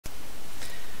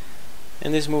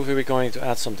In this movie we're going to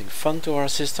add something fun to our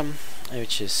system,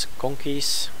 which is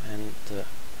conkeys, and the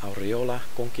aureola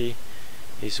conky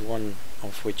is one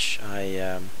of which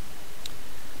I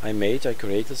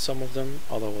created some of them,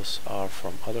 others are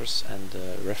from others, and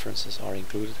the references are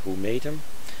included who made them.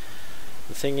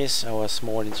 The thing is, I was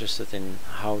more interested in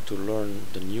how to learn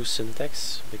the new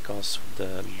syntax, because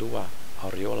the Lua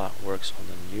aureola works on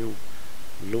the new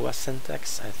Lua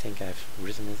syntax. I think I've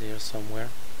written it here somewhere.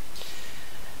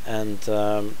 And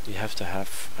you have to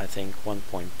have, I think,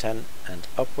 1.10 and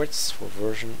upwards for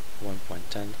version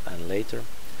 1.10 and later,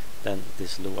 then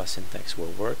this Lua syntax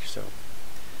will work. So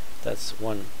that's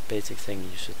one basic thing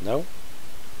you should know.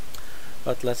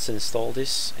 But let's install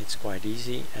this. It's quite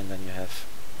easy, and then you have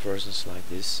versions like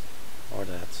this or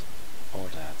that or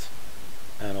that,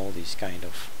 and all these kind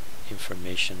of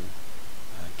information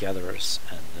gatherers,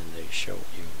 and then they show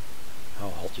you how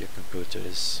hot your computer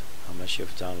is, how much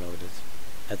you've downloaded,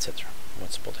 etc. what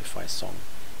Spotify song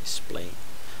is playing.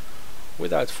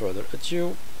 Without further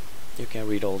ado, you can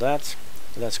read all that.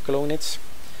 Let's clone it.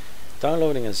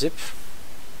 Downloading a zip,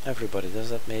 everybody does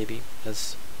that maybe.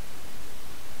 Let's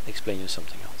explain you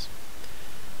something else.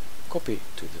 Copy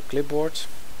to the clipboard,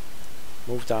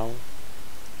 move down,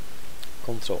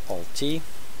 Ctrl-Alt-T,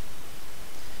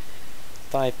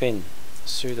 type in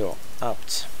sudo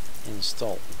apt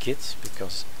install git,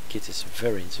 because git is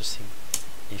very interesting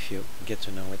if you get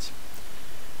to know it.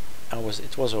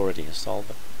 It was already installed,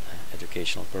 but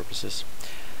educational purposes.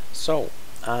 So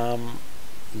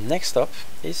next up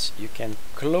is you can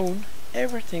clone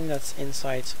everything that's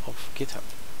inside of GitHub.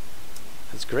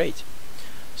 That's great.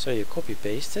 So you copy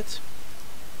paste it.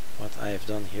 What I have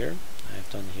done here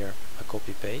a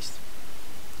copy paste,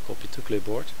 copy to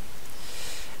clipboard.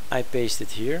 I paste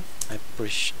it here, I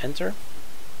push enter,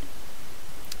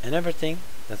 and everything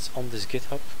that's on this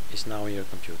GitHub is now in your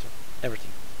computer.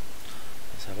 Everything.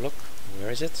 Let's have a look.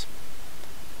 Where is it?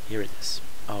 Here it is,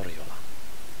 aureola.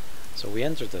 So we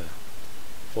enter the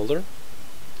folder.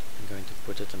 I'm going to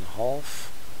put it in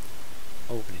half.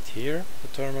 Open it here, the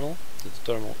terminal. The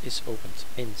terminal is opened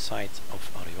inside of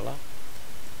aureola.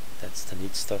 That's the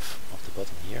neat stuff of the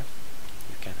button here.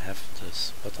 You can have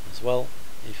this button as well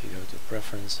if you go to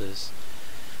preferences,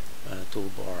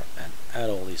 toolbar, and add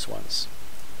all these ones.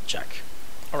 Check.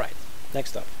 Alright,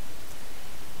 next up.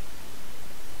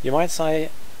 You might say,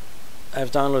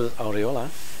 I've downloaded aureola,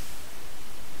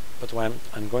 but what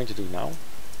I'm going to do now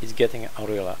is getting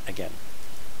aureola again.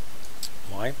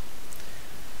 Why?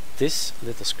 This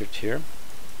little script here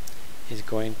is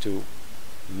going to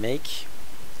make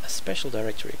a special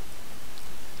directory.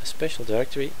 A special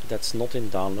directory that's not in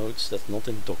downloads, that's not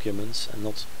in documents, and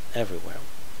not everywhere.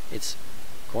 It's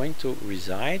going to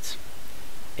reside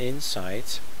inside,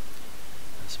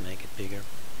 let's make it bigger,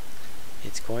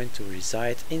 it's going to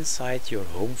reside inside your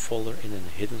home folder in a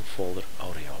hidden folder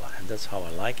aureola, and that's how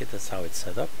I like it, that's how it's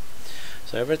set up.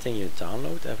 So everything you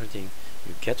download, everything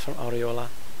you get from aureola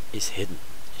is hidden,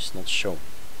 it's not shown.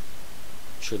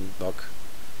 Shouldn't bug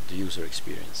the user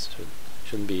experience,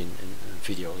 shouldn't be in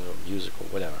video or music or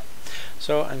whatever.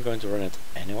 So I'm going to run it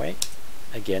anyway.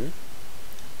 Again,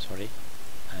 sorry,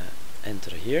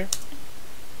 enter here.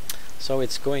 So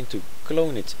it's going to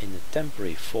clone it in a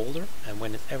temporary folder, and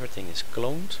when everything is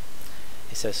cloned,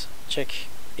 it says check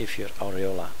if your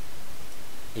aureola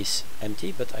is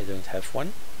empty, but I don't have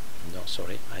one. No,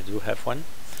 sorry, I do have one.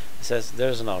 It says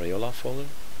there's an aureola folder.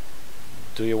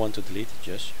 Do you want to delete it?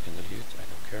 Yes, you can delete it, I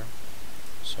don't care.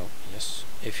 So yes,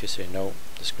 if you say no,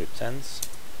 the script ends.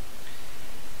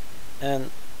 And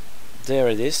there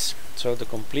it is. So the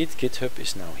complete GitHub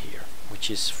is now here, which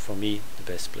is for me the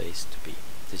best place to be.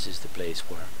 This is the place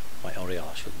where my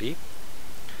aureola should be.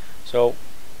 So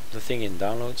the thing in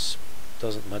downloads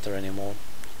doesn't matter anymore.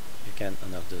 You can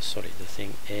the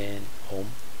thing in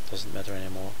home doesn't matter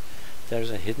anymore. There's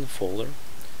a hidden folder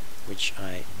which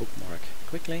I bookmark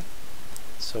quickly.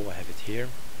 So I have it here.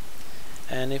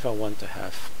 And if I want to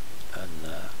have a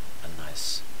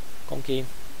nice conky,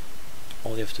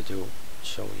 all you have to do,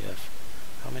 so you have,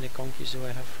 how many conkeys do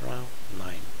I have around?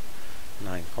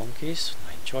 9 conkeys,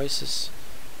 9 choices.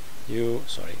 You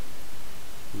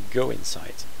go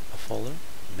inside a folder,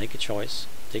 make a choice,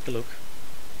 take a look.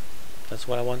 That's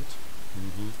what I want.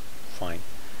 Fine.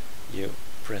 You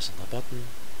press on the button,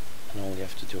 and all you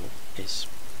have to do is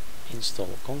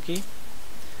install conky.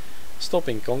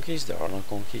 Stopping conkeys, there are no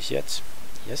conkeys yet.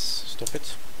 Yes, stop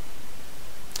it.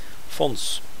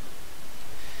 Fonts.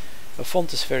 A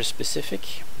font is very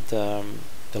specific. The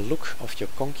look of your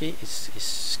conky is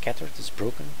scattered, it's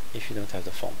broken if you don't have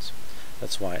the font.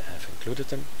 That's why I've included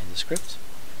them in the script.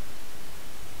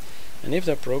 And if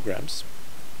there are programs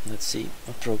let's see,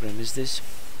 what program is this?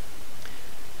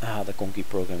 The conky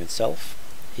program itself.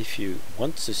 If you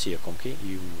want to see a conky,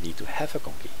 you need to have a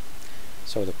conky.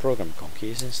 So the program conky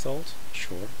is installed,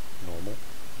 sure, normal.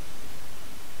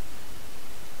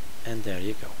 And there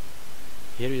you go.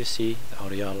 Here you see the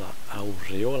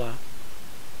aureola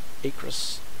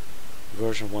acros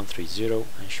version 1.3.0,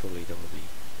 and surely there will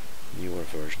be newer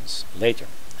versions later.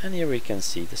 And here we can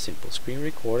see the simple screen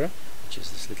recorder, which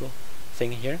is this little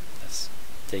thing here that's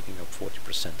taking up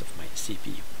 40% of my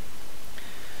CPU.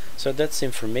 So that's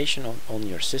information on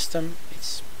your system.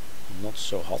 It's not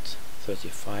so hot,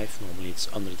 35, normally it's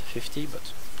under the 50,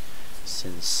 but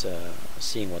since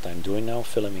seeing what I'm doing now,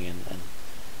 filming and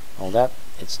all that,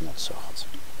 it's not so hot.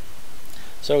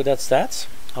 So that's that.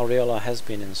 Aureola has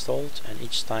been installed, and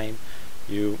each time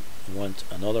you want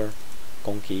another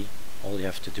conky, all you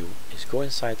have to do is go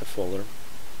inside the folder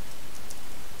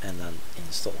and then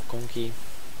install conky.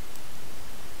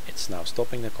 It's now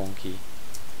stopping the conky.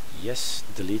 Yes,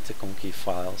 delete the conky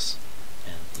files,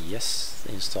 and yes,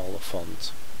 install a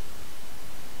font,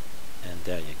 and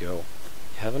there you go,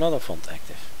 you have another font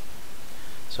active.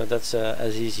 So that's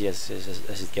as easy as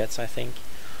it gets, I think.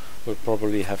 We'll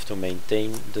probably have to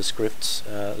maintain the scripts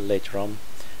later on,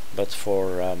 but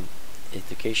for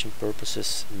education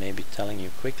purposes, maybe telling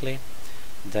you quickly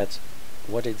that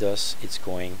what it does, it's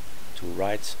going to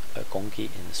write a conky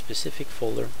in a specific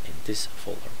folder, in this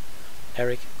folder,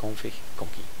 Erik config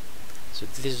conky. So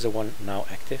this is the one now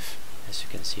active, as you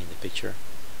can see in the picture.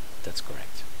 That's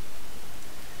correct.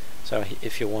 So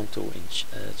if you want to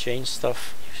change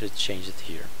stuff, you should change it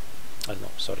here. Oh no,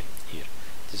 sorry, here.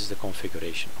 This is the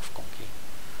configuration of conky.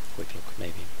 Quick look,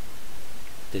 maybe.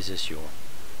 This is your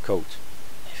code.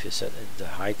 If you said the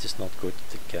height is not good,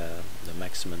 the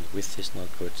maximum width is not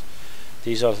good,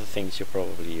 these are the things you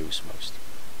probably use most.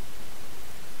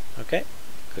 Okay,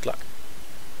 good luck.